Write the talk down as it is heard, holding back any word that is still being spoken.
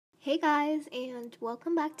Hey guys, and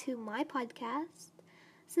welcome back to my podcast.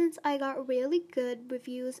 Since I got really good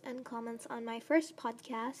reviews and comments on my first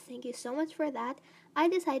podcast, thank you so much for that, I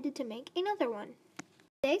decided to make another one.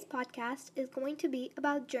 Today's podcast is going to be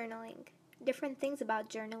about journaling, different things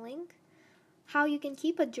about journaling, how you can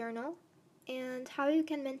keep a journal, and how you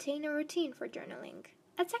can maintain a routine for journaling,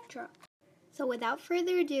 etc. So without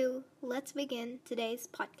further ado, let's begin today's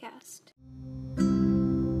podcast.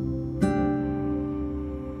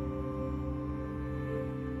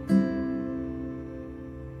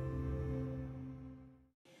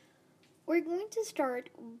 We're going to start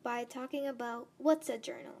by talking about what's a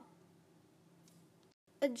journal.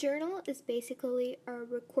 A journal is basically a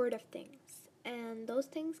record of things, and those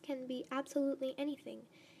things can be absolutely anything.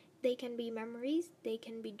 They can be memories, they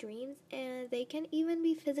can be dreams, and they can even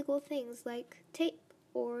be physical things like tape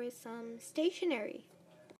or some stationery.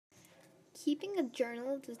 Keeping a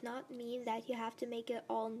journal does not mean that you have to make it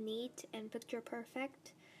all neat and picture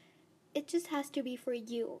perfect. It just has to be for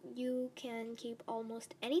you. You can keep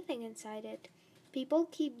almost anything inside it. People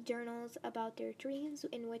keep journals about their dreams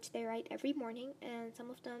in which they write every morning, and some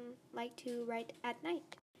of them like to write at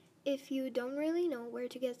night. If you don't really know where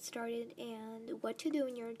to get started and what to do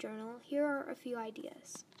in your journal, here are a few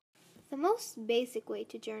ideas. The most basic way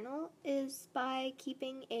to journal is by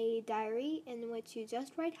keeping a diary in which you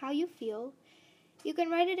just write how you feel. You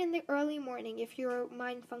can write it in the early morning if your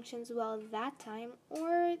mind functions well that time,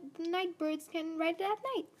 or the night birds can write it at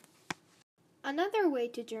night. Another way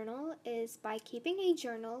to journal is by keeping a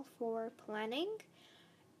journal for planning.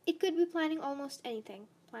 It could be planning almost anything,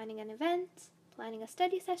 planning an event, planning a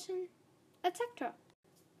study session, etc.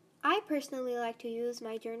 I personally like to use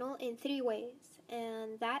my journal in 3 ways,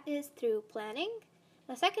 and that is through planning.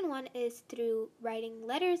 The second one is through writing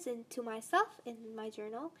letters to myself in my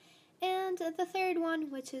journal. And the third one,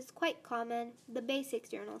 which is quite common, the basic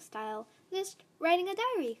journal style, just writing a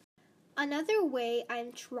diary. Another way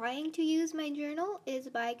I'm trying to use my journal is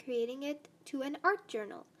by creating it to an art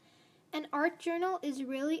journal. An art journal is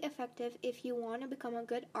really effective if you want to become a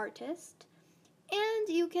good artist, and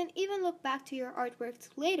you can even look back to your artworks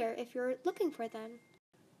later if you're looking for them.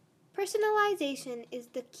 Personalization is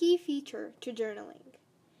the key feature to journaling.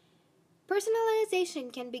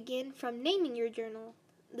 Personalization can begin from naming your journal.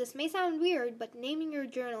 This may sound weird, but naming your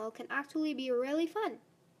journal can actually be really fun.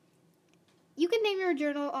 You can name your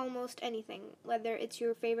journal almost anything, whether it's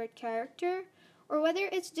your favorite character or whether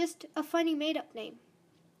it's just a funny made-up name.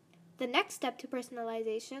 The next step to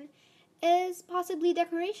personalization is possibly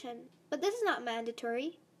decoration, but this is not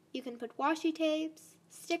mandatory. You can put washi tapes,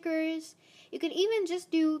 stickers, you can even just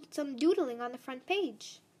do some doodling on the front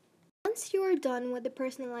page. Once you are done with the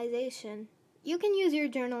personalization, you can use your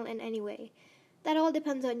journal in any way. That all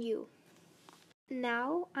depends on you.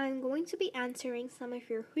 Now, I'm going to be answering some of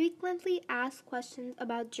your frequently asked questions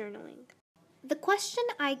about journaling. The question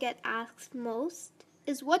I get asked most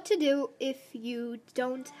is what to do if you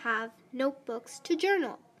don't have notebooks to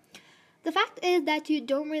journal. The fact is that you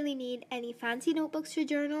don't really need any fancy notebooks to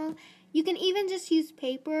journal. You can even just use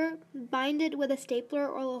paper, bind it with a stapler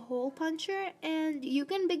or a hole puncher, and you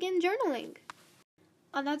can begin journaling.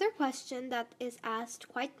 Another question that is asked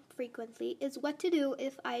quite frequently is what to do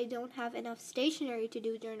if I don't have enough stationery to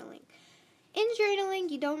do journaling. In journaling,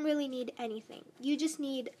 you don't really need anything. You just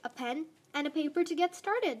need a pen and a paper to get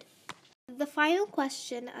started. The final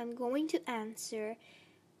question I'm going to answer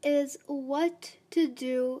is what to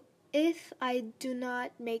do if I do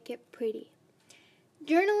not make it pretty.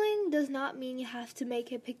 Journaling does not mean you have to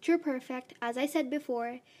make it picture perfect. As I said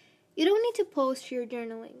before, you don't need to post your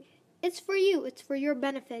journaling. It's for you. It's for your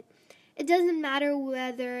benefit. It doesn't matter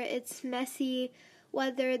whether it's messy,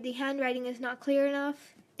 whether the handwriting is not clear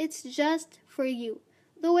enough. It's just for you,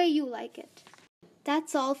 the way you like it.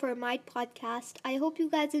 That's all for my podcast. I hope you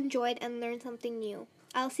guys enjoyed and learned something new.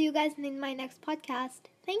 I'll see you guys in my next podcast.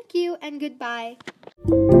 Thank you and goodbye.